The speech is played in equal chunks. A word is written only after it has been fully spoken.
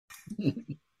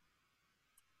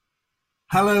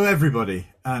Hello, everybody,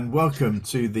 and welcome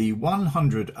to the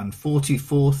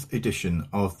 144th edition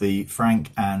of the Frank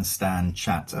and Stan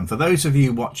chat. And for those of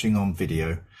you watching on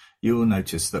video, you will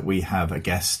notice that we have a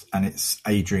guest, and it's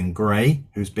Adrian Gray,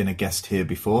 who's been a guest here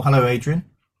before. Hello, Adrian.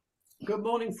 Good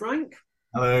morning, Frank.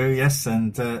 Hello, yes,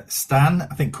 and Stan,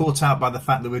 I think caught out by the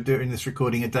fact that we're doing this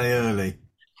recording a day early.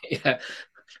 Yeah.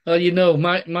 Well,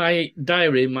 my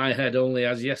diary in my head only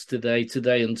has yesterday,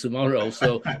 today, and tomorrow.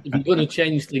 So if you're going to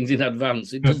change things in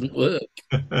advance, it doesn't work.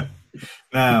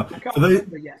 Now, I can't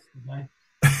remember yesterday.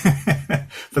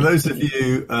 for those of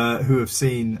you who have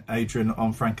seen Adrian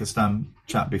on Frank and Stan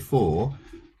chat before,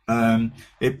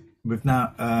 it would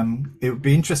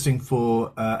be interesting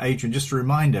for Adrian just to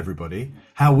remind everybody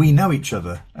how we know each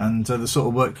other and the sort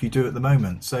of work you do at the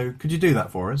moment. So could you do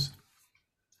that for us?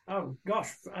 Oh, gosh,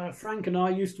 Frank and I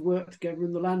used to work together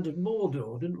in the land of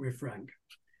Mordor, didn't we, Frank?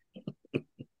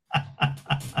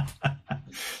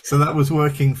 So that was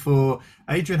working for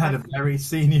Adrian. Had a very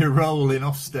senior role in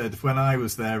Ofsted when I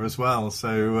was there as well.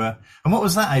 So, and what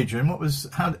was that, Adrian?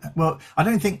 Well, I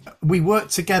don't think we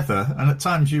worked together, and at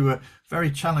times you were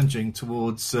very challenging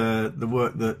towards the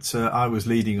work that I was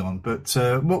leading on. But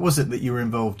what was it that you were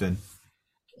involved in?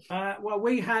 Well,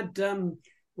 we had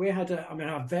I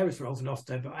have various roles in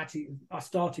Ofsted, but actually I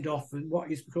started off in what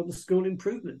used to be called the school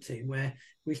improvement team, where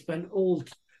we spent all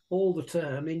the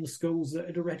term in schools that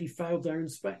had already failed their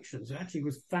inspections. It actually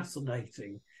was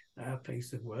fascinating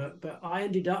piece of work. But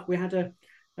we had a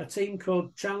team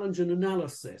called Challenge and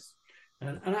Analysis.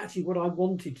 And actually what I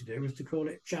wanted to do was to call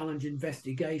it Challenge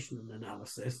Investigation and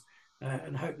Analysis,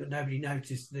 and hope that nobody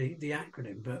noticed the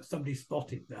acronym, but somebody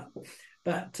spotted that.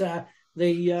 But our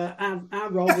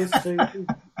role was to...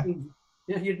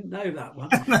 you didn't know that one.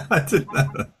 No, I didn't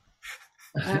know that.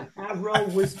 Our role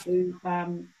was to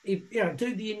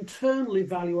do the internal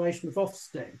evaluation of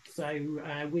Ofsted.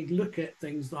 So we'd look at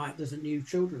things like, there's a new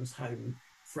children's home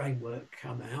framework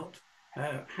come out.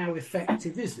 How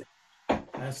effective is it?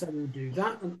 So we'll do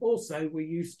that. And also we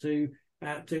used to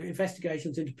do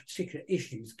investigations into particular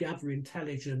issues, gather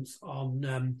intelligence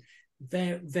on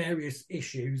various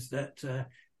issues that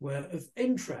were of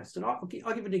interest. And I'll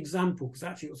give an example, because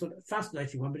actually it was a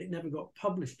fascinating one, but it never got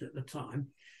published at the time.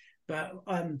 But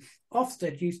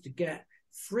Ofsted used to get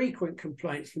frequent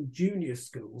complaints from junior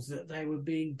schools that they were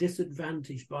being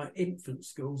disadvantaged by infant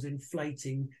schools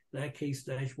inflating their Key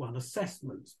Stage 1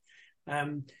 assessments.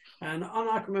 And I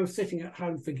can remember sitting at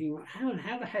home thinking, how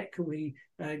the heck can we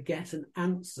get an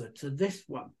answer to this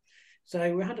one?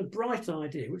 So we had a bright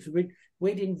idea, which was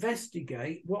we'd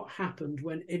investigate what happened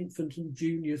when infant and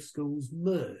junior schools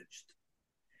merged.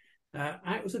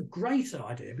 It was a great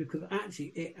idea, because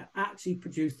it actually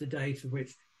produced the data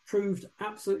which proved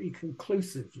absolutely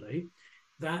conclusively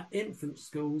that infant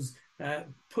schools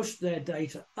pushed their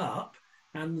data up,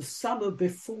 and the summer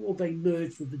before they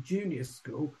merged with the junior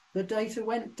school, the data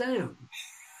went down.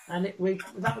 And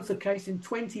that was the case in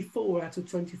 24 out of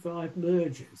 25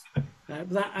 mergers.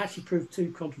 That actually proved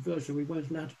too controversial. We weren't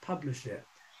allowed to publish it.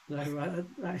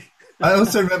 I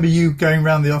also remember you going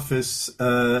around the office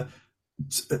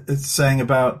saying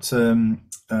about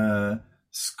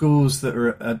schools that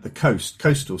are at the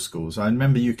coastal schools. I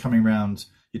remember you coming around,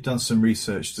 you'd done some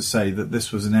research to say that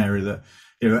this was an area that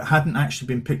it hadn't actually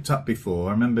been picked up before.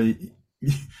 I remember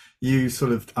you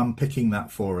sort of unpicking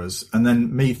that for us, and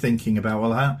then me thinking about,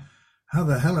 well, how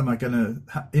the hell am I going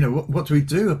to, what do we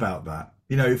do about that?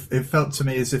 It felt to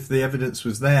me as if the evidence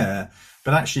was there,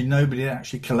 but actually nobody had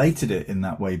actually collated it in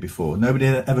that way before. Nobody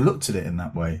had ever looked at it in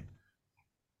that way.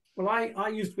 Well, I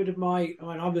used a bit of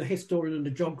I'm a historian and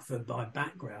a geographer by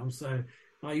background, so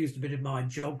I used a bit of my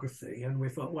geography, and we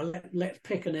thought, well, let's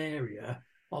pick an area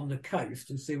on the coast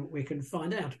and see what we can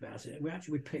find out about it. And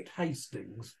we picked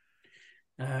Hastings.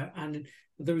 And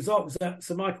the result was that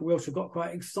Sir Michael Wilshire got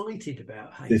quite excited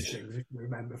about Hastings, if you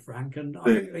remember, Frank. And I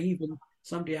think even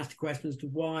somebody asked a question as to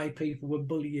why people were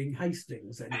bullying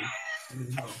Hastings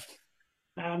anymore.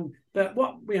 But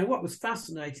what was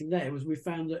fascinating there was we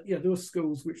found that there were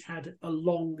schools which had a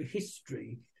long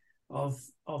history of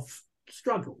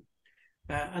struggle,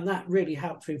 and that really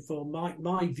helped to inform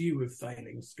my view of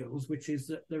failing schools, which is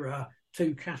that there are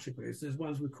two categories. There's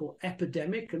ones we call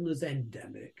epidemic and there's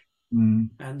endemic.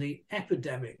 And the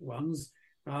epidemic ones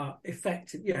are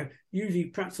effective, usually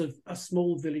perhaps a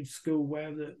small village school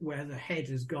where the head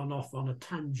has gone off on a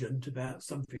tangent about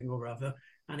something or other,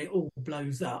 and it all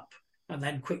blows up and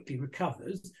then quickly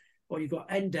recovers. Or you've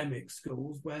got endemic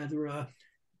schools where there are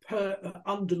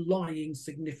underlying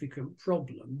significant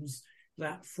problems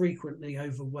that frequently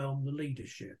overwhelm the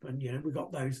leadership. And, we've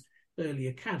got those early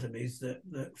academies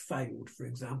that failed, for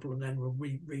example, and then were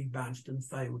rebadged and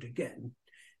failed again.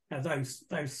 Those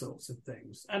sorts of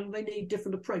things, and they need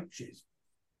different approaches.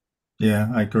 Yeah,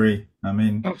 I agree. I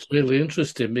mean, That's really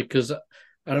interesting because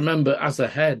I remember as a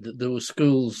head, there were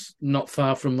schools not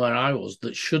far from where I was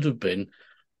that should have been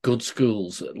good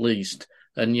schools at least.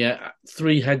 And yet,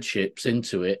 3 headships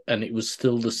into it, and it was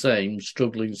still the same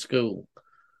struggling school.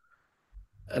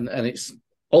 And it's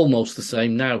almost the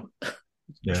same now,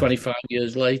 yeah, 25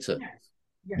 years later. Yes.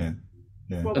 Yeah. yeah,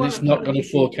 yeah. Well, And it's not got a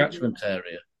poor catchment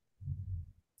area.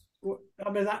 I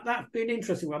mean, that's been an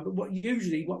interesting one. But what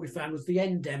we found was the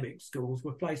endemic schools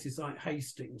were places like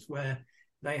Hastings, where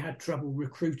they had trouble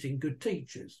recruiting good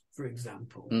teachers, for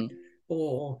example,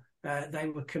 or they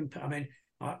were. I mean,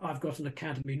 I've got an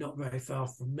academy not very far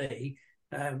from me,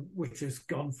 which has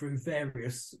gone through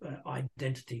various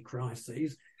identity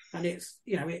crises, and it's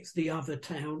the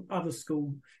other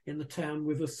school in the town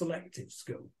with a selective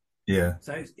school. Yeah.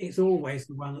 So it's always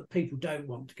the one that people don't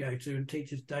want to go to and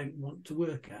teachers don't want to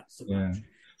work at so much.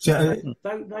 So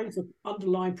those are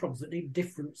underlying problems that need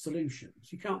different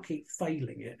solutions. You can't keep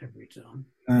failing it every time.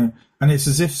 And it's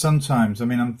as if sometimes, I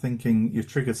mean, I'm thinking you've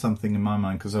triggered something in my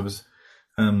mind because I was,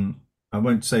 I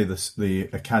won't say this, the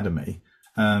academy,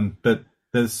 but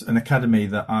there's an academy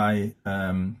that I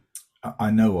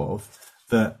know of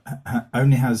that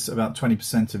only has about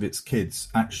 20% of its kids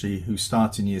actually who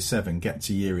start in year 7 get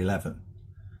to year 11.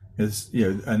 Because,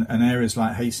 and areas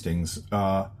like Hastings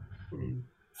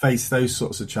face those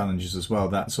sorts of challenges as well.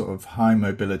 That sort of high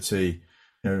mobility,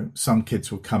 some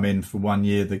kids will come in for 1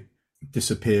 year, they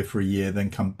disappear for a year, then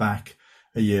come back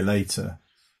a year later.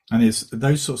 And it's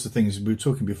those sorts of things we were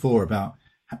talking before about,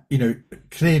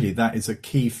 clearly that is a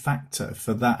key factor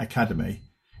for that academy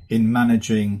in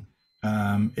managing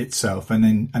itself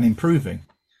and improving.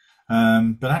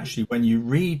 But actually, when you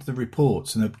read the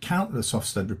reports, and the countless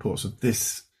Ofsted reports of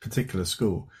this particular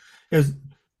school, there's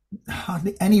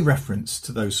hardly any reference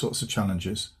to those sorts of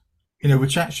challenges,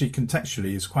 which actually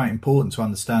contextually is quite important to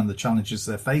understand the challenges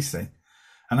they're facing.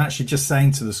 And actually just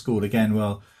saying to the school again,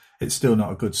 well, it's still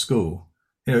not a good school.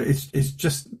 It's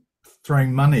just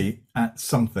throwing money at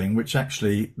something which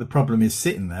actually the problem is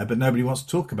sitting there, but nobody wants to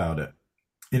talk about it,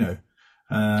 You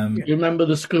remember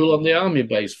the school on the army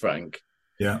base, Frank?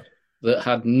 Yeah. That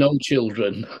had no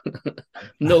children.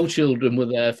 No children were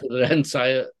there for their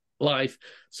entire life,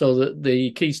 so that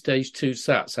the Key Stage 2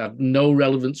 SATs had no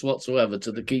relevance whatsoever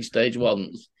to the Key Stage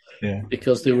 1s. Yeah.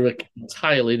 Because they were an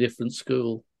entirely different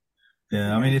school.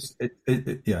 Yeah, I mean,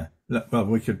 yeah. Well,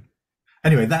 we could.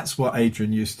 Anyway, that's what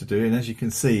Adrian used to do, and as you can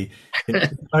see,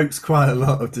 it evokes quite a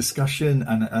lot of discussion,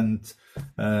 and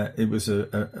it was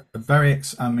a very.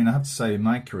 I mean, I have to say, in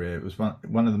my career, it was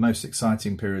one of the most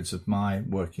exciting periods of my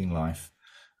working life,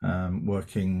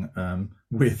 working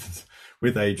with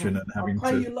Adrian and having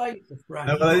I'll pay you later, Frank.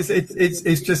 No, well,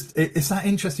 it's that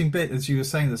interesting bit, as you were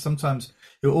saying, that sometimes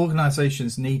your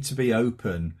organisations need to be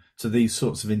open to these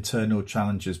sorts of internal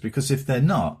challenges, because if they're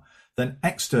not, then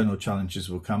external challenges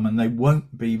will come and they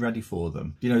won't be ready for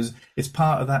them. It's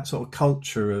part of that sort of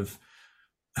culture of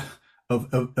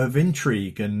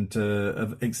intrigue and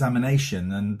of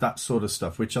examination and that sort of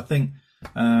stuff, which I think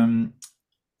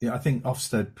I think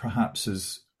Ofsted perhaps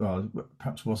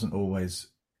wasn't always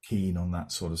keen on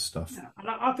that sort of stuff. Yeah, and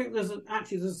I think there's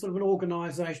sort of an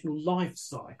organisational life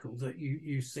cycle that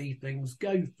you see things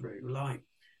go through. Like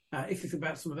if you think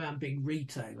about some of our big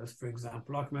retailers, for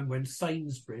example, I can remember when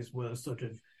Sainsbury's were sort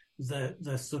of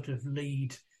the sort of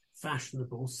lead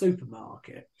fashionable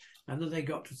supermarket, and then they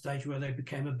got to a stage where they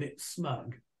became a bit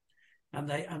smug, and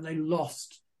they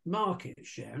lost market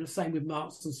share. And the same with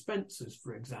Marks and Spencers,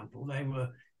 for example. They were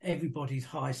everybody's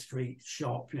high street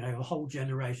shop. A whole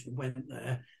generation went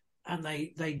there, and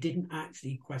they didn't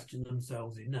actually question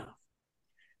themselves enough.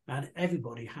 And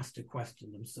everybody has to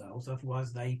question themselves,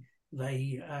 otherwise they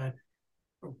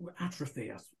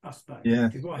atrophy, I suppose. Yeah.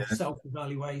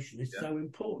 Self-evaluation is so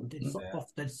important. It's not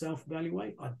often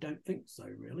self-evaluate. I don't think so,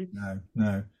 really.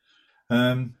 No.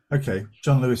 Okay,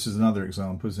 John Lewis is another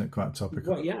example, isn't it? Quite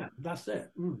topical. Well, yeah, that's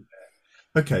it.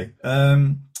 Okay.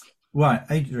 Right,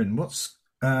 Adrian, what's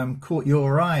caught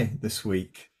your eye this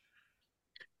week?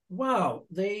 Well,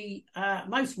 the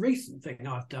most recent thing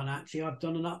I've done an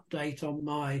update on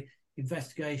my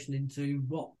investigation into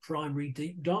what primary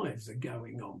deep dives are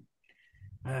going on.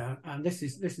 And this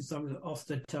is something that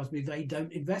Ofsted tells me they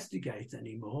don't investigate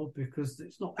anymore because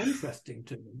it's not interesting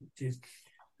to them, which is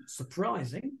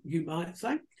surprising, you might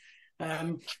say.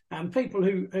 And people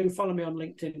who follow me on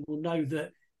LinkedIn will know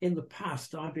that in the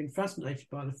past I've been fascinated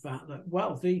by the fact that,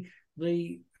 well, the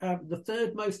the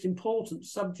third most important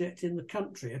subject in the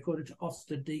country, according to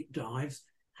Ofsted Deep Dives,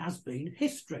 has been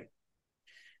history.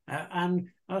 And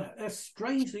a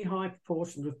strangely high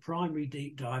proportion of primary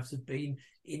deep dives have been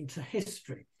into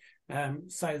history.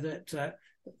 So that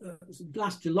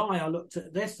last July I looked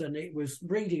at this, and it was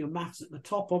reading and maths at the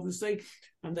top, obviously,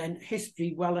 and then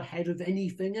history well ahead of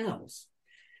anything else.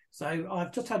 So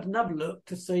I've just had another look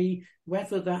to see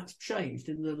whether that's changed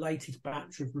in the latest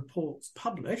batch of reports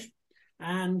published.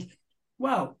 And,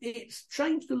 well, it's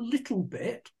changed a little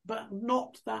bit, but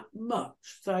not that much.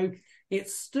 So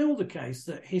it's still the case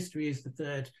that history is the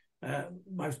third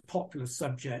most popular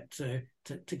subject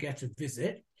to get a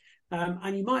visit.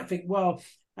 And you might think, well,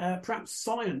 perhaps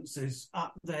science is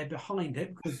up there behind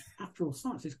it, because, after all,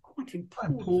 science is quite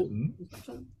important.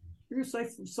 You say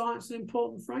science is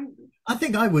important, Frank? I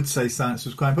think I would say science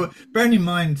was quite important. Bearing in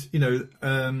mind,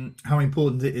 how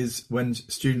important it is when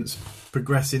students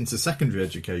progress into secondary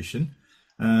education,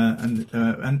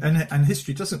 and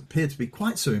history doesn't appear to be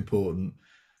quite so important.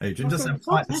 Adrian doesn't have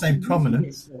quite the same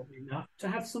prominence. Enough to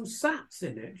have some SATs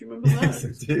in it. Do you remember those?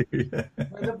 Yes, I do,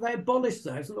 yeah. They abolished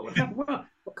those. And look what happened. Well,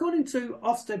 according to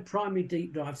Ofsted Primary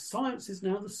Deep Dive, science is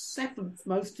now the 7th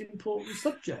most important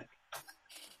subject.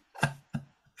 I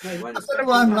don't know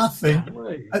why I'm laughing.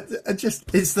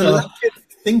 It's the lack of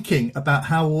thinking about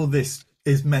how all this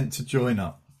is meant to join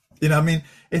up. You know, I mean,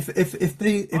 if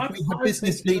we have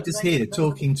business leaders here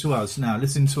talking to us now,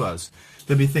 listening to us,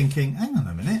 they'll be thinking, hang on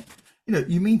a minute,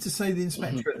 you mean to say the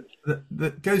inspectorate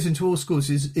that goes into all schools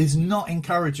is not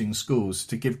encouraging schools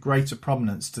to give greater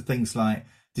prominence to things like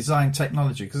design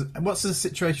technology? Because what's the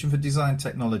situation for design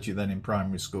technology then in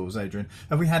primary schools, Adrian?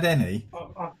 Have we had any?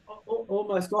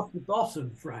 Almost off the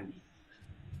bottom, Frank.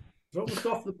 It's almost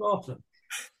off the bottom.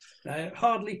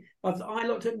 Hardly. I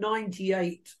looked at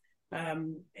 98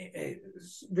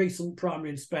 recent primary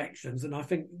inspections, and I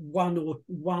think one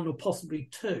or possibly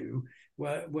two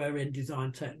were in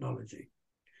design technology.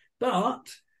 But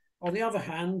on the other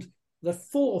hand, the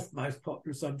 4th most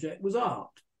popular subject was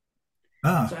art.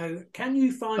 So can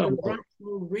you find a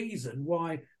rational reason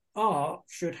why art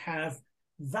should have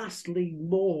vastly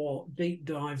more deep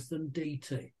dives than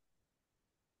DT?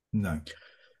 No.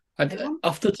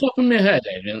 Off the top of my head,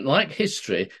 Adrian, like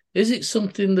history, is it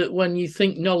something that when you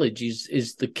think knowledge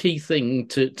is the key thing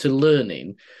to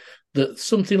learning, that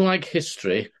something like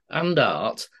history and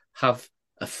art have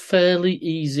a fairly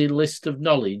easy list of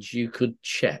knowledge you could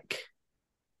check?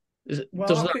 Does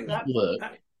that work?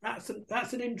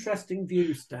 That's an interesting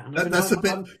view, Stan. That's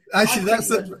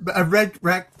a red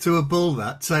rag to a bull.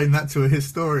 That saying that to a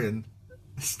historian,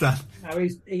 Stan. No,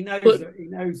 he knows.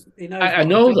 I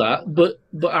know that,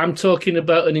 but I'm talking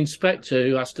about an inspector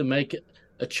who has to make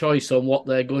a choice on what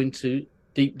they're going to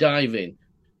deep dive in.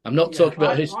 I'm not talking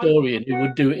about a historian who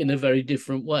would do it in a very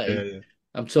different way. Yeah.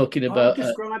 I'm talking about. I would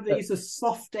describe these as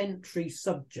soft entry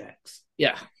subjects.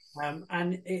 Yeah. And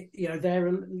I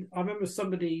remember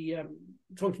somebody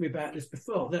talking to me about this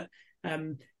before, that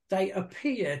they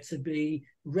appear to be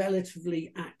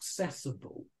relatively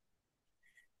accessible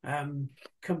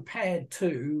compared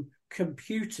to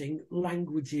computing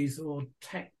languages or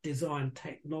tech design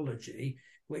technology,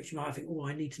 which you might think,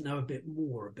 I need to know a bit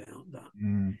more about that.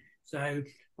 So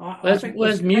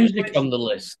where's music on the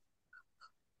list?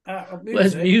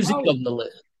 Where's music on the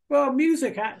list? Well,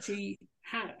 music actually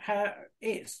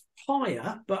it's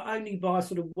higher, but only by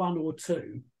sort of 1 or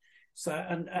 2. So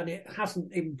and it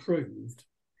hasn't improved.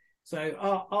 So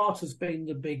art has been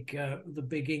the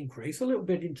big increase, a little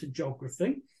bit into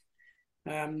geography,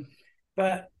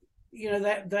 but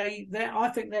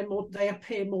I think they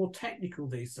appear more technical,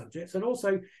 these subjects. And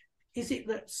also, is it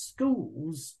that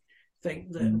schools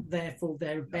think that therefore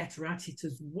they're better at it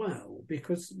as well?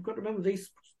 Because you've got to remember, these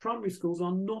primary schools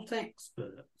are not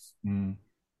experts.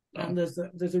 And there's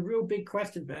a real big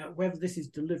question about whether this is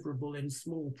deliverable in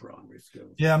small primary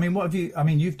schools. Yeah, I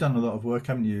mean, you've done a lot of work,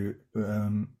 haven't you,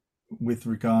 with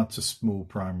regard to small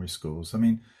primary schools? I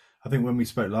mean, I think when we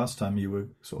spoke last time, you were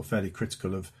sort of fairly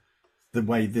critical of the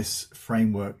way this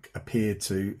framework appeared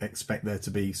to expect there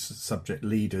to be subject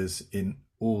leaders in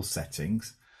all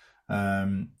settings.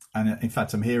 And in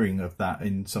fact, I'm hearing of that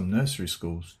in some nursery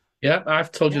schools. Yeah,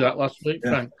 I've told you that last week,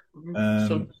 Frank.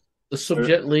 The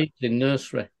subject leads in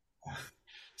nursery.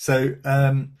 So,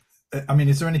 I mean,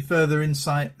 is there any further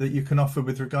insight that you can offer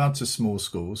with regard to small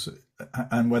schools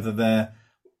and whether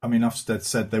Ofsted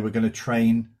said they were going to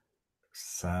train,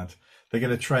 they're going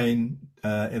to train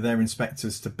their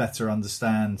inspectors to better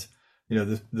understand,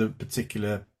 the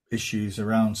particular issues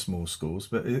around small schools.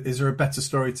 But is there a better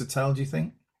story to tell, do you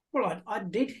think? Well, I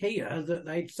did hear that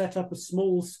they'd set up a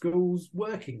small schools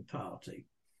working party.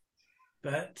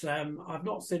 but I've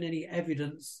not seen any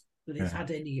evidence that it's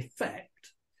had any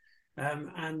effect.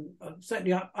 And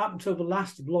certainly up until the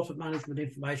last lot of management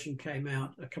information came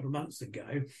out a couple of months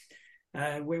ago,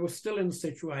 we were still in the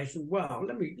situation. Well,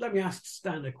 let me ask a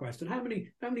standard question: How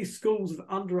many schools of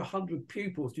under 100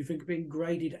 pupils do you think are being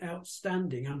graded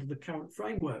outstanding under the current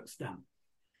framework, Stan?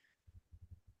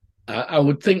 I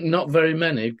would think not very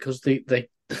many, because they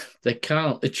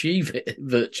can't achieve it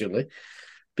virtually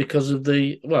because of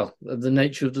the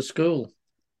nature of the school.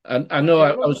 And I know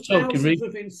I was talking thousands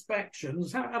of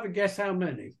inspections. Have a guess how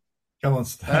many? Come on,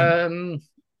 Stan.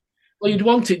 Well, you'd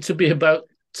want it to be about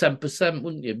 10%,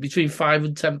 wouldn't you? Between 5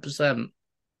 and 10%.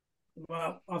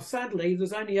 Well, sadly,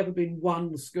 there's only ever been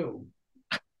one school,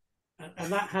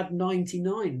 and that had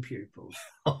 99 pupils.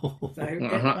 So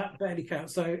that barely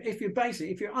counts. So if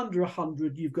you're under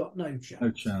 100, you've got no chance.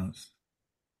 No chance.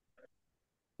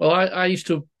 Well, I used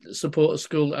to support a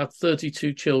school that had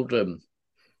 32 children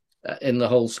in the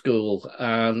whole school,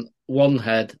 and one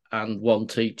head and one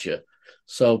teacher.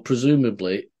 So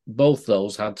presumably both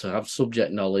those had to have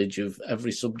subject knowledge of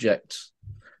every subject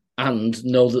and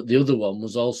know that the other one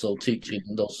was also teaching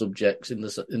those subjects in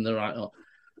the right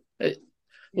order.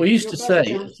 We used to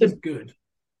say good.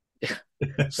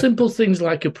 Simple things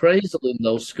like appraisal in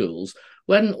those schools.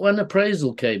 When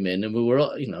appraisal came in, and we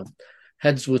were,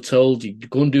 heads were told you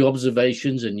go and do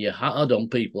observations and you're hard on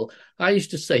people. I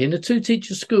used to say, in a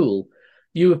 2-teacher school,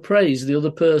 you appraise the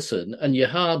other person and you're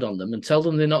hard on them and tell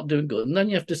them they're not doing good. And then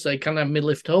you have to say, can I have my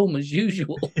lift home as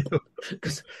usual?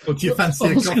 Well, do you fancy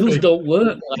a coffee? Schools don't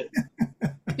work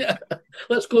yeah,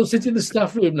 let's go and sit in the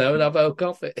staff room now and have our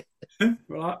coffee.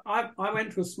 Well, I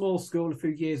went to a small school a few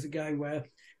years ago where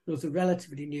there was a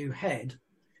relatively new head.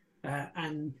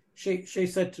 And she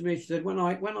said to me, she said, when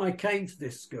I came to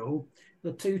this school,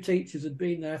 the 2 teachers had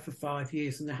been there for 5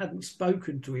 years and they hadn't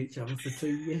spoken to each other for 2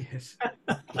 years.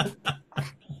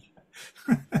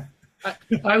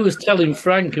 I was telling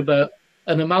Frank about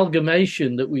an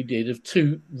amalgamation that we did of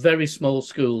 2 very small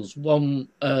schools, one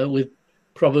with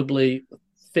probably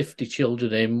 50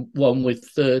 children in, one with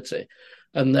 30.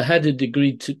 And the head had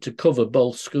agreed to cover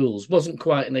both schools. Wasn't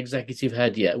quite an executive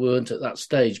head yet. We weren't at that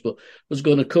stage, but was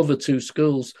going to cover 2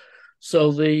 schools.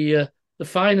 So the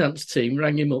finance team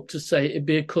rang him up to say it'd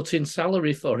be a cut in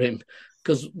salary for him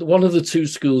because one of the 2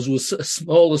 schools was a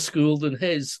smaller school than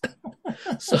his.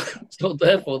 so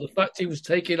therefore, the fact he was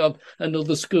taking on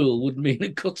another school would mean a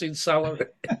cut in salary.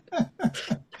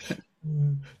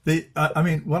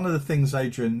 One of the things,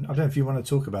 Adrian, I don't know if you want to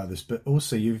talk about this, but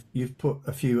also you've put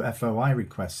a few FOI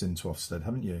requests into Ofsted,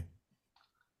 haven't you?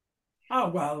 Oh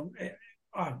well,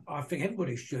 I think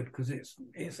everybody should, because it's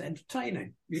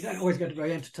entertaining. You don't always get a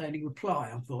very entertaining reply,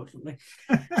 unfortunately.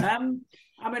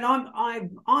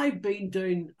 I've been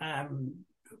doing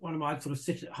one of my sort of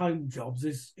sit-at-home jobs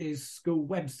is school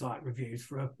website reviews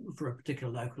for a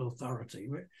particular local authority,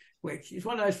 which is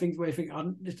one of those things where you think,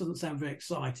 oh, this doesn't sound very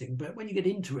exciting, but when you get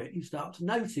into it, you start to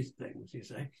notice things, you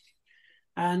see.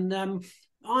 And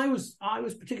I was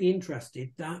particularly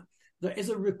interested that there is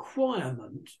a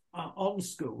requirement on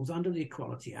schools under the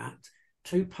Equality Act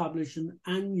to publish an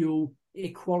annual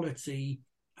equality,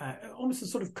 almost a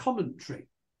sort of commentary,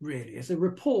 really. It's a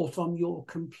report on your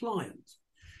compliance.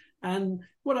 And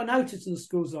what I noticed in the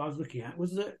schools that I was looking at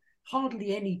was that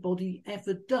hardly anybody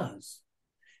ever does.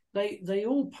 They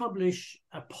all publish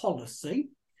a policy,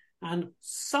 and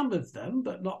some of them,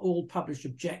 but not all, publish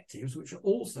objectives, which are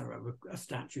also a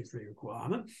statutory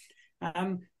requirement.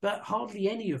 But hardly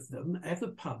any of them ever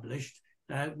published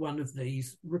one of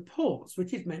these reports,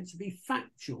 which is meant to be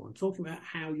factual and talking about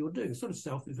how you're doing, sort of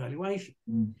self-evaluation.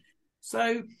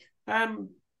 So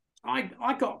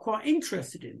I got quite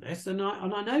interested in this, and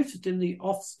I noticed in the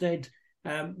Ofsted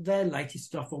their latest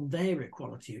stuff on their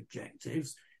equality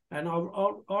objectives, and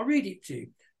I'll read it to you.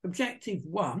 Objective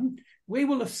 1, we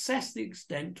will assess the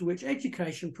extent to which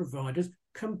education providers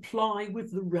comply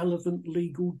with the relevant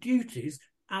legal duties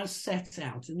as set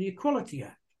out in the Equality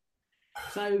Act.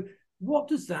 So what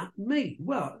does that mean?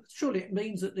 Well, surely it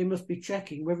means that they must be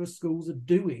checking whether schools are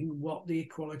doing what the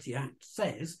Equality Act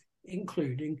says,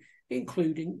 including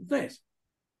this.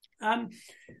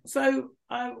 So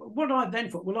what I then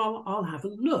thought, well, I'll have a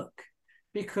look,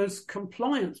 because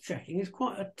compliance checking is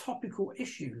quite a topical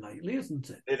issue lately, isn't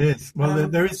it? It is. Well,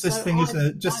 there is this thing,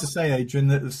 to say, Adrian,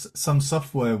 that some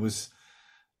software was...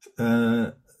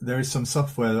 there is some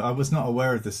software that I was not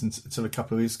aware of this until a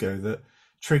couple of weeks ago that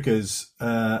triggers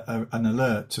an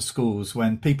alert to schools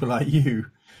when people like you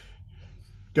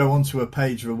go onto a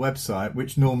page of a website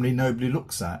which normally nobody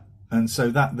looks at. And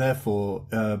so that therefore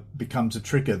becomes a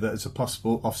trigger that is a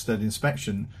possible Ofsted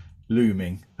inspection.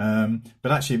 looming.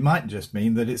 But actually, it might just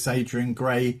mean that it's Adrian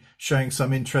Gray showing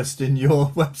some interest in your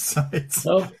website.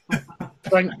 Oh,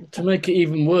 Frank, to make it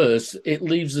even worse, it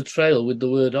leaves a trail with the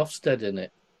word Ofsted in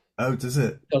it. Oh, does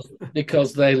it?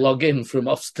 Because they log in from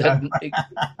Ofsted.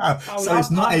 So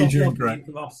it's not Adrian Gray.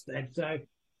 Ofsted, so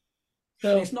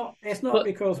No, it's not but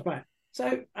because of that.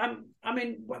 So I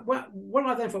mean, what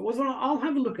I then thought was, well, I'll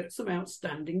have a look at some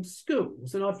outstanding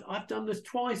schools, and I've done this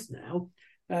twice now.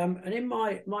 And in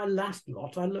my last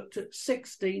lot, I looked at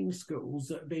 16 schools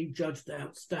that had been judged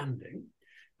outstanding,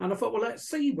 and I thought, well, let's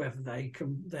see whether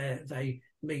they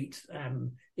meet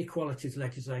equalities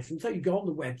legislation. So you go on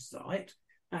the website,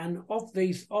 and of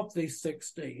these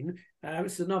 16,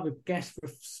 it's another guess for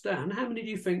Stan. How many do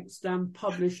you think, Stan,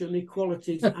 publish an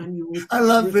equalities annual I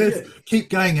love review? this. Keep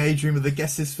going, Adrian, with the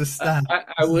guesses for Stan.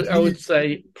 I would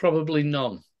say probably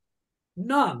none.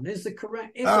 None is the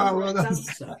correct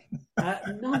answer.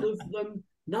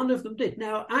 None of them did.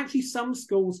 Now, actually, some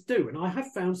schools do, and I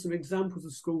have found some examples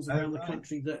of schools around the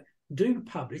country that do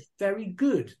publish very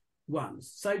good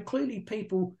ones. So clearly,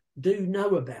 people do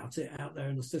know about it out there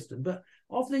in the system. But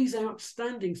of these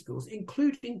outstanding schools,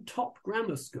 including top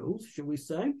grammar schools, shall we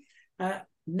say,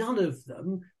 none of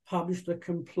them published a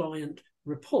compliant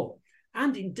report,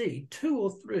 and indeed, 2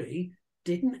 or 3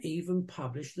 didn't even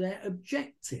publish their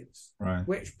objectives, right,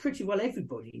 which pretty well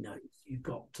everybody knows you've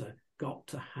got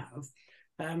to have.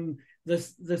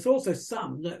 There's also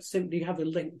some that simply have a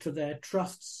link to their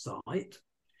trust site.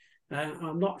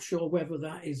 I'm not sure whether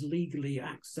that is legally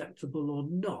acceptable or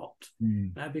not,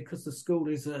 because the school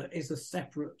is a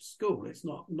separate school. It's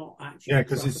not actually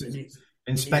because it's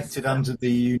inspected under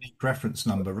the unique reference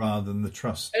number rather than the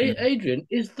trust. Adrian,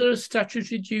 is there a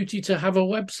statutory duty to have a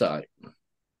website?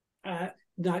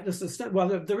 No,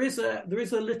 there is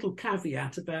a little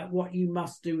caveat about what you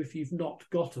must do if you've not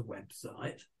got a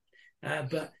website,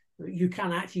 but you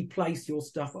can actually place your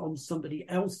stuff on somebody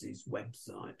else's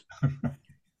website.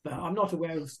 But I'm not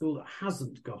aware of a school that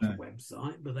hasn't got a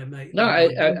website, but they may. No,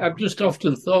 I've just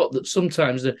often thought that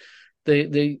sometimes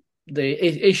they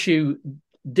issue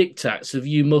diktats of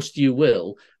you must, you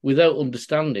will, without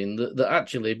understanding that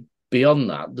actually beyond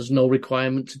that there's no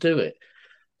requirement to do it.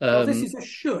 Well, this is a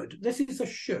should. This is a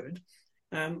should,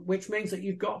 which means that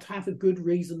you've got to have a good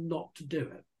reason not to do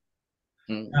it.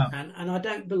 And I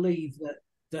don't believe that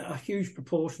a huge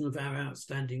proportion of our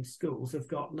outstanding schools have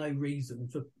got no reason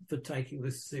for taking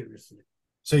this seriously.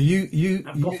 So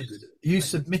you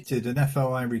submitted an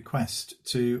FOI request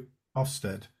to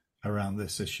Ofsted around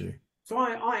this issue. So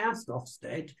I asked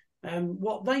Ofsted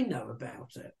what they know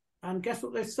about it, and guess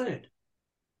what they said?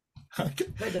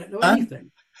 They don't know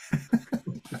anything.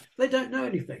 They don't know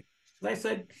anything. They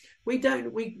said we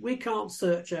can't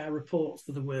search our reports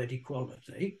for the word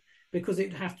equality because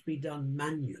it'd have to be done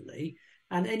manually.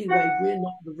 And anyway, we're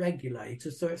not the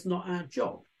regulator, so it's not our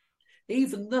job.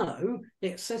 Even though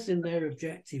it says in their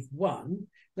objective 1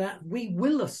 that we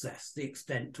will assess the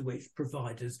extent to which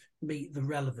providers meet the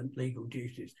relevant legal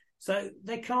duties. So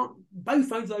they can't.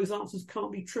 Both of those answers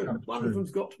can't be true. One of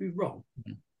them's got to be wrong.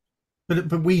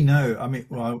 But we know. I mean,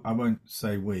 well, I won't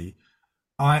say we.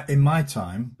 In my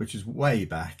time, which is way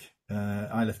back,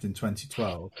 I left in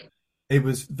 2012. It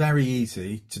was very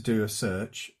easy to do a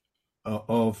search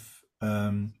of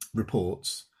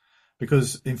reports,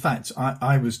 because in fact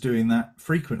I was doing that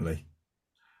frequently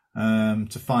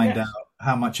to find out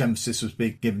how much emphasis was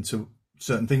being given to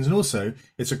certain things. And also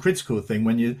it's a critical thing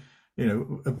when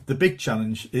the big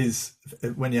challenge is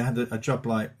when you had a job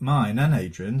like mine and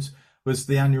Adrian's was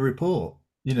the annual report,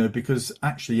 because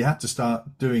actually you had to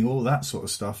start doing all that sort of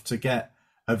stuff to get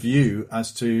a view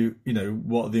as to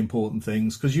what are the important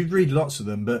things, because you'd read lots of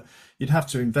them, but you'd have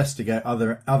to investigate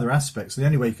other aspects. And the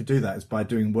only way you could do that is by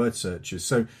doing word searches.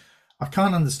 So I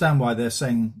can't understand why they're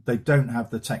saying they don't have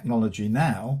the technology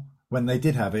now when they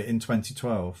did have it in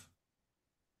 2012.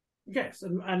 Yes,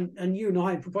 and you and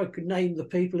I probably could name the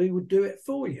people who would do it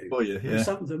for you. Yeah. And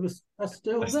some of them are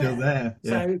still Still there.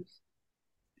 Yeah. So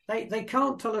they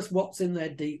can't tell us what's in their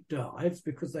deep dives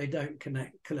because they don't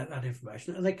collect that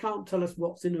information, and they can't tell us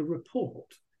what's in a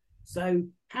report. So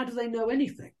how do they know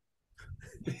anything?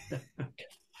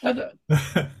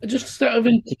 Just out of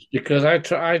interest, because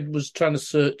I was trying to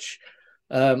search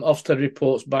Ofsted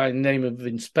reports by name of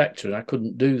inspector, and I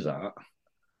couldn't do that.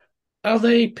 Are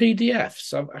they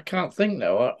PDFs? I can't think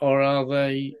now, or are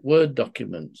they Word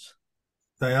documents?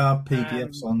 They are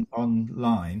PDFs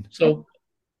online.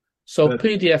 So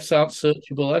PDFs aren't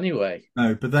searchable anyway.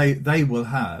 No, but they will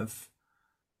have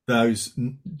those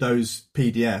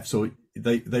PDFs, or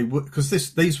they would, because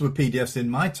these were PDFs in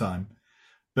my time,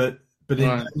 but But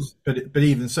Right. but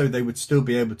even so, they would still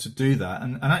be able to do that.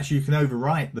 And actually, you can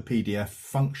overwrite the PDF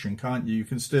function, can't you? You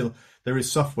can still, there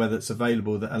is software that's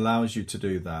available that allows you to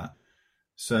do that.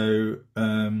 So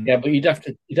Yeah, but you'd have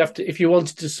to if you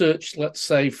wanted to search, let's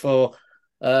say for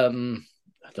I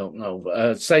don't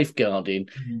know, safeguarding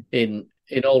in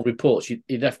all reports,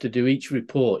 you'd have to do each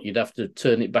report. You'd have to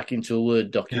turn it back into a Word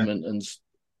yeah, document, and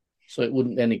so it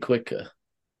wouldn't be any quicker.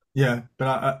 yeah.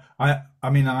 But I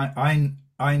mean,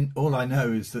 all I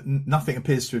know is that nothing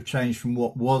appears to have changed from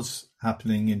what was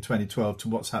happening in 2012 to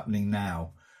what's happening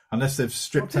now, unless they've I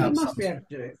stripped think you out must some. be able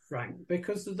to do it, Frank,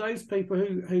 because of those people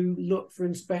who look for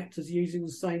inspectors using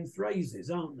the same phrases,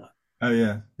 aren't there? Oh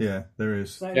yeah, yeah, there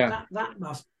is. So Yeah. that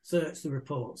must search the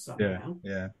report Yeah, somehow.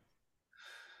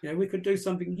 yeah, We could do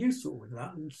something useful with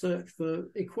that and search for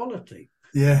equality.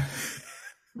 yeah.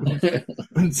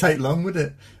 Wouldn't take long, would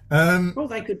it? Well,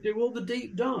 they could do all the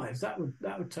deep dives. That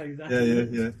would tell you that Yeah, in yeah,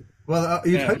 minutes. yeah. Well,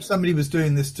 you'd Yeah. hope somebody was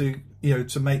doing this to,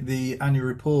 to make the annual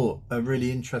report a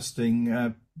really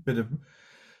interesting bit of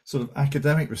sort of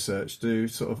academic research to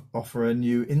sort of offer a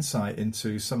new insight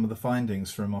into some of the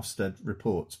findings from Ofsted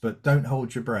reports. But don't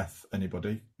hold your breath,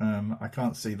 anybody. I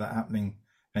can't see that happening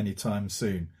anytime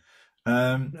soon.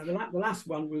 No, the last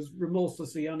one was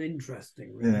remorselessly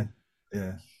uninteresting, really. Yeah,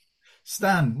 yeah.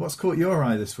 Stan, what's caught your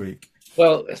eye this week?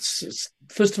 Well,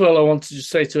 first of all, I wanted to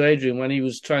say to Adrian when he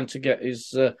was trying to get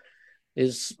his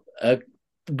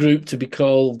group to be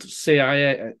called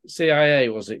CIA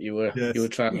was it you were Yes.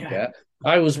 trying to Yeah. get?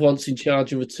 I was once in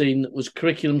charge of a team that was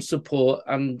curriculum support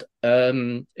and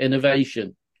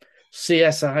innovation.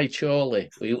 CSI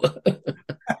Chorley.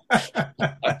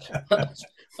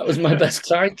 That was my best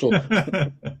title.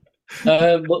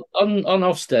 But on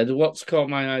Ofsted, what's caught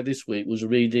my eye this week was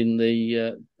reading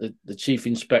the chief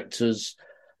inspector's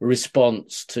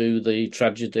response to the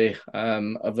tragedy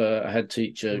of a head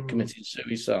teacher committing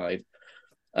suicide,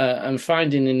 and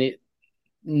finding in it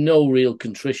no real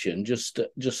contrition, just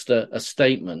a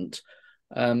statement.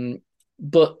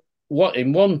 But what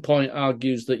in one point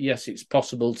argues that yes, it's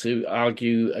possible to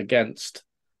argue against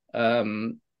a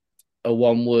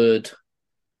one-word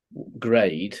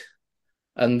grade.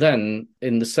 And then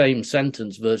in the same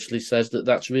sentence virtually says that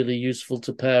that's really useful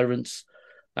to parents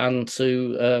and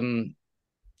to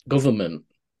government.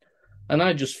 And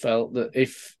I just felt that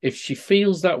if she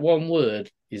feels that one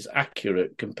word is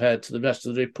accurate compared to the rest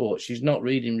of the report, she's not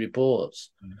reading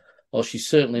reports, or she's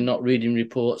certainly not reading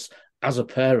reports as a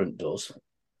parent does,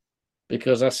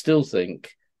 because I still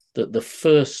think that the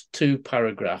first two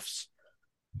paragraphs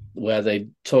where they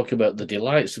talk about the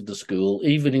delights of the school,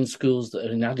 even in schools that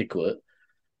are inadequate,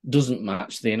 doesn't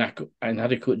match the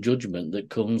inadequate judgment that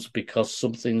comes because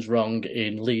something's wrong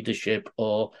in leadership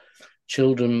or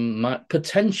children might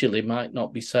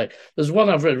not be safe. There's one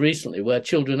I've read recently where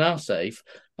children are safe,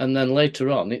 and then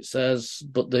later on it says,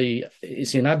 but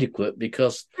it's inadequate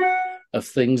because of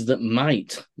things that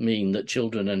might mean that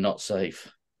children are not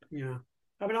safe. Yeah.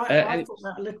 I mean, I thought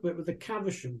that a little bit with the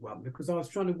Caversham one, because I was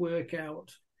trying to work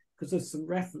out, because there's some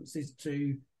references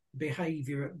to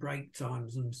behaviour at break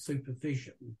times and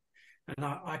supervision, and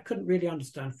I couldn't really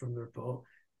understand from the report,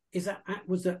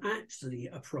 was there actually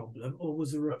a problem or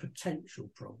was there a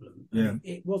potential problem? Yeah.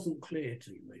 It wasn't clear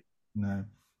to me. No.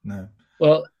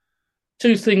 Well,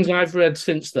 two things I've read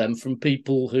since then from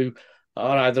people who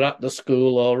are either at the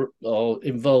school or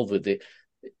involved with it.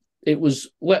 It was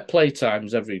wet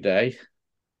playtimes every day.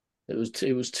 It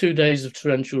was 2 days of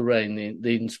torrential rain.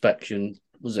 The inspection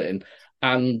was in,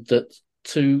 and that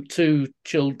two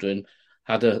children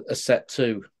had a set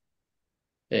two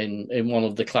in one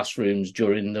of the classrooms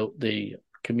during the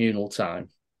communal time,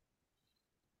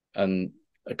 and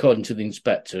according to the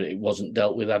inspector, it wasn't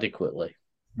dealt with adequately.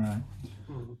 Right.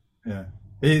 Yeah.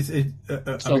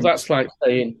 So that's like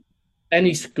saying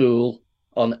any school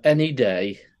on any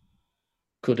day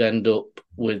could end up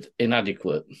with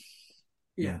inadequate.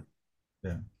 Yeah.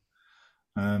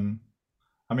 I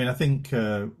mean, I think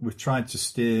we've tried to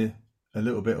steer a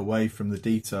little bit away from the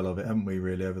detail of it, haven't we,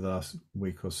 really, over the last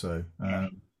week or so?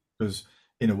 Because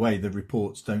in a way, the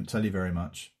reports don't tell you very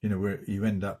much. Where you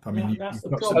end up. I mean, that's you've the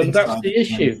got problem. And that's the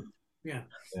issue.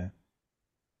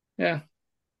 Yeah.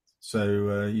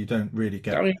 So you don't really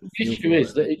get. I mean, the issue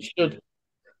is that it should,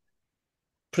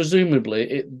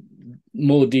 presumably,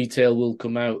 more detail will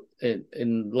come out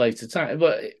in later time.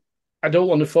 But I don't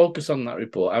want to focus on that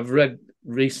report. I've read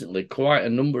recently quite a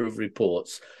number of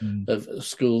reports of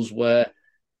schools where,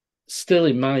 still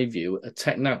in my view, a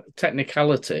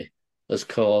technicality has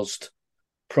caused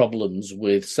problems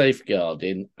with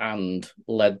safeguarding and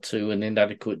led to an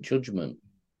inadequate judgment.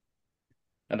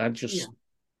 And I just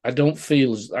I don't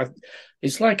feel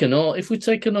it's like an audit. If we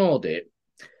take an audit,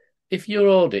 if your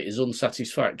audit is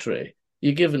unsatisfactory,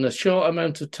 you're given a short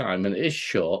amount of time, and it is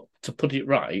short, to put it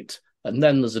right, and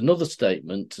then there's another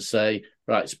statement to say,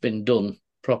 right, it's been done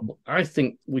properly. I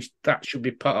think that should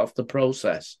be part of the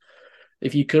process.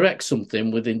 If you correct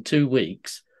something within 2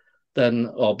 weeks, then,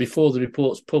 or before the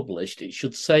report's published, it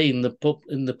should say in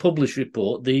the published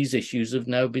report, these issues have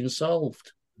now been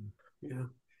solved. Yeah.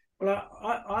 Well,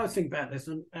 I think about this,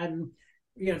 and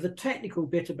the technical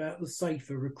bit about the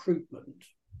safer recruitment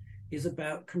is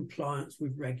about compliance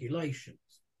with regulations.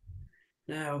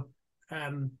 Now,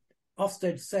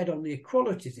 Ofsted said on the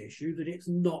equalities issue that it's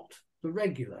not the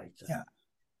regulator. Yeah.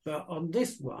 But on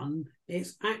this one,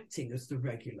 it's acting as the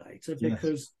regulator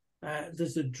because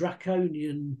there's a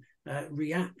draconian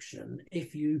reaction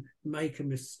if you make a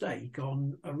mistake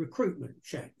on a recruitment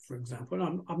check, for example.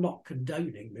 And I'm not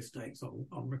condoning mistakes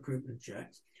on recruitment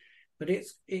checks, but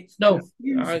it's no,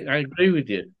 I agree with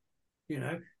you.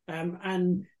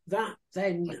 And that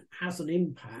then has an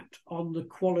impact on the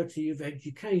quality of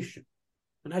education.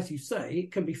 And as you say,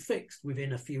 it can be fixed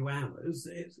within a few hours.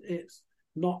 It's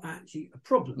not actually a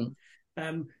problem.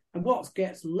 And what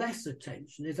gets less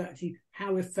attention is actually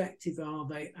how effective are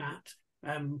they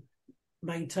at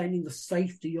maintaining the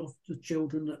safety of the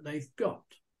children that they've got.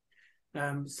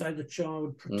 So the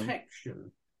child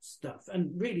protection stuff.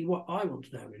 And really what I want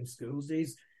to know in schools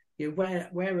is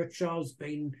where a child's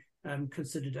been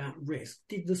considered at risk,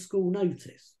 did the school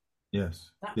notice? Yes.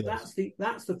 That's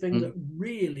the thing that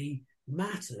really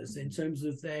matters in terms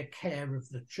of their care of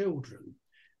the children.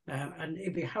 And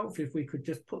it'd be helpful if we could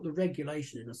just put the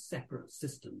regulation in a separate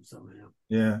system somehow.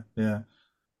 Yeah,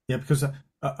 because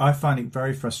I find it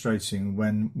very frustrating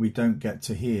when we don't get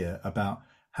to hear about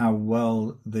how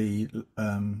well the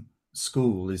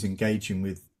school is engaging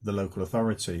with the local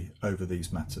authority over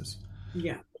these matters.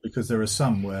 Yeah. Because there are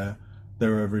some where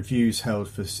there are reviews held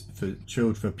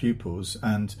for pupils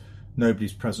and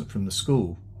nobody's present from the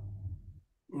school.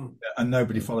 And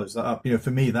nobody follows that up. For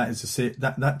me, that is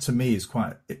that to me is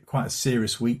quite a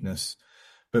serious weakness,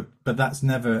 but that's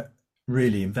never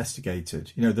really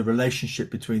investigated. The relationship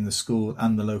between the school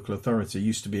and the local authority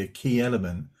used to be a key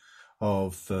element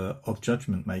of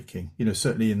judgment making.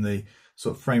 Certainly in the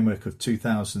sort of framework of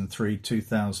 2003,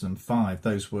 2005,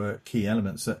 those were key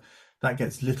elements that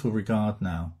gets little regard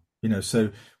now.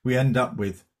 So we end up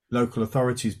with local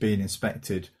authorities being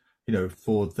inspected,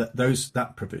 for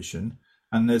that provision.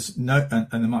 And there's and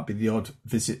there might be the odd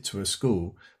visit to a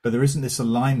school, but there isn't this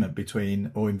alignment between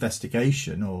or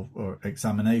investigation or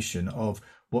examination of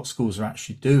what schools are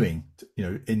actually doing,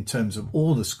 in terms of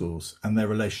all the schools and their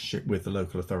relationship with the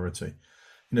local authority.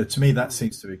 To me, that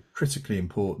seems to be critically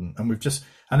important. And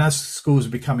and as schools are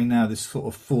becoming now this sort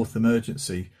of fourth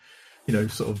emergency,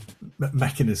 sort of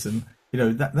mechanism,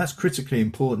 that's critically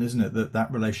important, isn't it?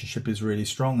 That relationship is really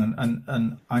strong.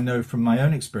 And I know from my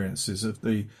own experiences of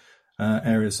the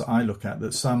areas that I look at,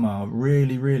 that some are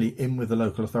really, really in with the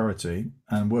local authority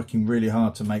and working really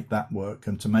hard to make that work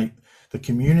and to make the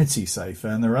community safer,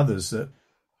 and there are others that are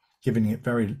giving it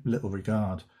very little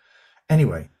regard.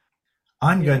 Anyway,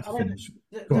 I'm going to finish.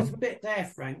 There's a bit there,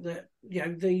 Frank, that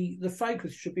the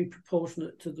focus should be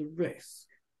proportionate to the risk.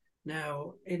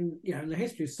 Now, in the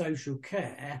history of social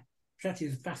care, which actually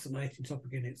is a fascinating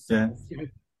topic in itself,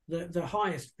 the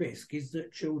highest risk is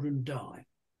that children die.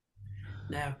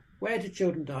 Now, where do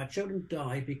children die? Children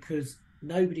die because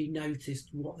nobody noticed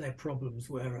what their problems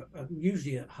were,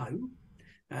 usually at home.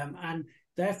 And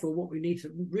therefore, what we need to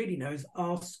really know is,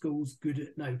 are schools good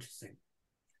at noticing?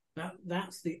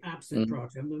 That's the absolute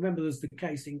priority. And remember, there's the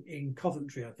case in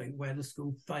Coventry, I think, where the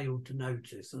school failed to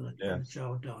notice and a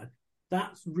child died.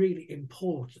 That's really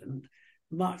important,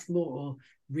 much more,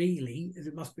 really, as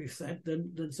it must be said,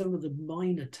 than some of the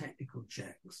minor technical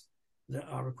checks that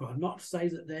are required. Not to say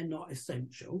that they're not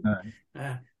essential,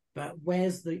 but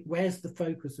where's the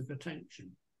focus of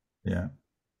attention? Yeah.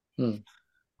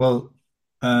 Well,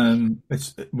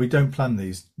 we don't plan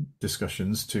these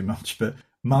discussions too much, but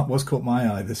what's caught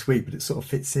my eye this week, but it sort of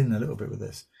fits in a little bit with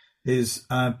this, is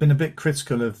I've been a bit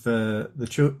critical of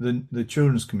the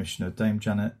Children's Commissioner, Dame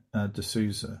Janet de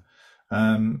Souza,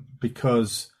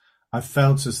 because I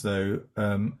felt as though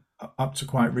up to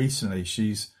quite recently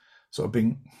she's sort of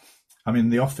been.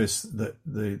 The office that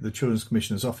the Children's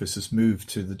Commissioner's office has moved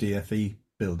to the DFE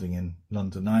building in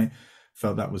London. I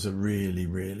felt that was a really,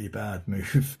 really bad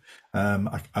move.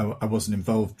 I wasn't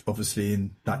involved, obviously,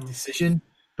 in that decision,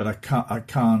 but I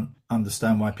can't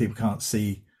understand why people can't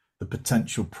see the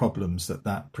potential problems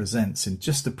that presents in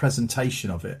just the presentation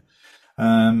of it.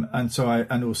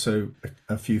 And also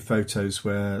a few photos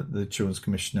where the Children's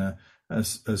Commissioner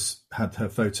has had her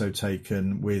photo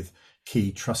taken with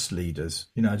key trust leaders.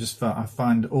 I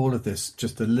find all of this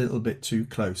just a little bit too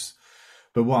close.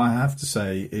 But what I have to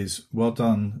say is well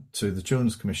done to the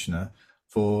Children's Commissioner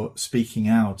for speaking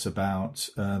out about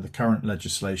the current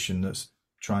legislation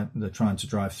they're trying to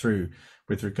drive through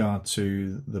with regard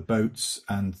to the boats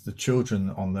and the children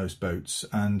on those boats,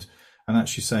 and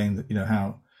actually saying that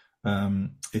how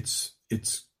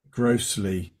it's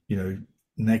grossly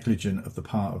negligent of the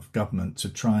part of government to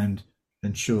try and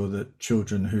ensure that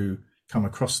children who come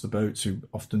across the boats, who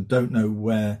often don't know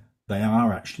where they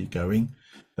are actually going,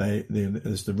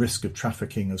 there's the risk of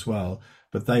trafficking as well,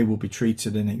 but they will be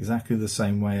treated in exactly the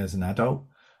same way as an adult.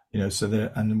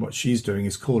 And what she's doing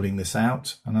is calling this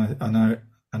out, and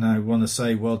I want to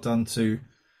say well done to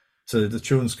the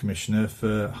Children's Commissioner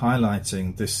for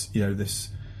highlighting this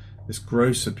this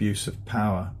gross abuse of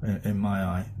power in my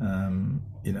eye.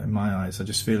 In my eyes, I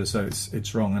just feel as though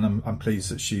it's wrong, and I'm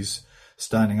pleased that she's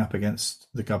standing up against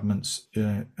the government's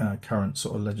current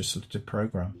sort of legislative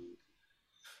program.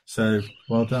 So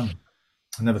well done.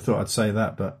 I never thought I'd say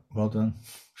that, but well done.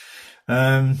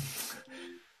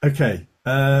 Okay.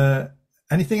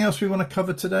 Anything else we want to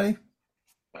cover today?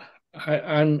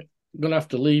 I'm going to have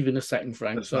to leave in a second,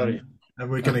 Frank. That's sorry. Fine. And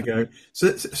we're going to go.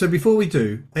 So before we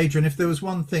do, Adrian, if there was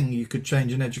one thing you could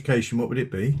change in education, what would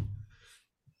it be?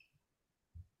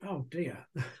 Oh dear.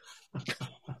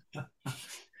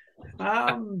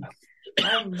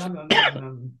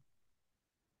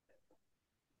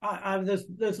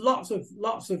 There's lots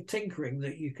of tinkering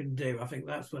that you can do. I think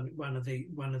that's one of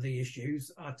the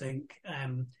issues. I think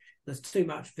there's too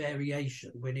much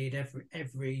variation. We need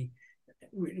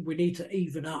we need to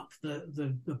even up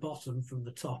the bottom from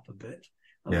the top a bit.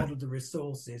 A lot of the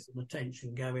resources and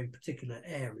attention go in particular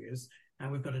areas,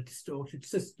 and we've got a distorted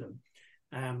system.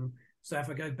 So if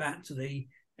I go back to the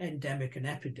endemic and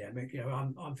epidemic,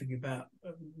 I'm thinking about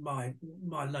my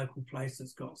local place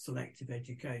that's got selective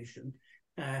education.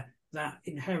 That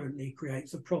inherently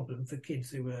creates a problem for kids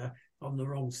who are on the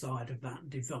wrong side of that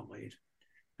divide.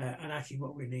 And actually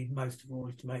what we need most of all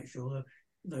is to make sure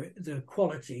that the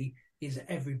quality is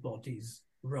everybody's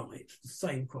right, the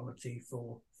same quality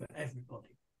for everybody.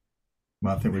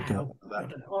 Well, I think we've got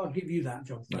that. I'll give you that,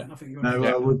 John. Yeah. I think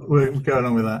we'll go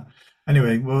along with that.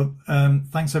 Anyway, well,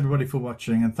 thanks everybody for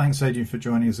watching, and thanks Adrian for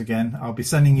joining us again. I'll be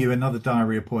sending you another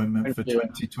diary appointment for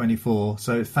 2024.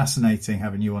 So it's fascinating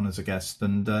having you on as a guest,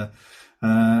 and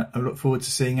I look forward to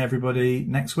seeing everybody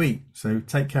next week. So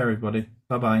take care, everybody.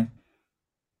 Bye-bye.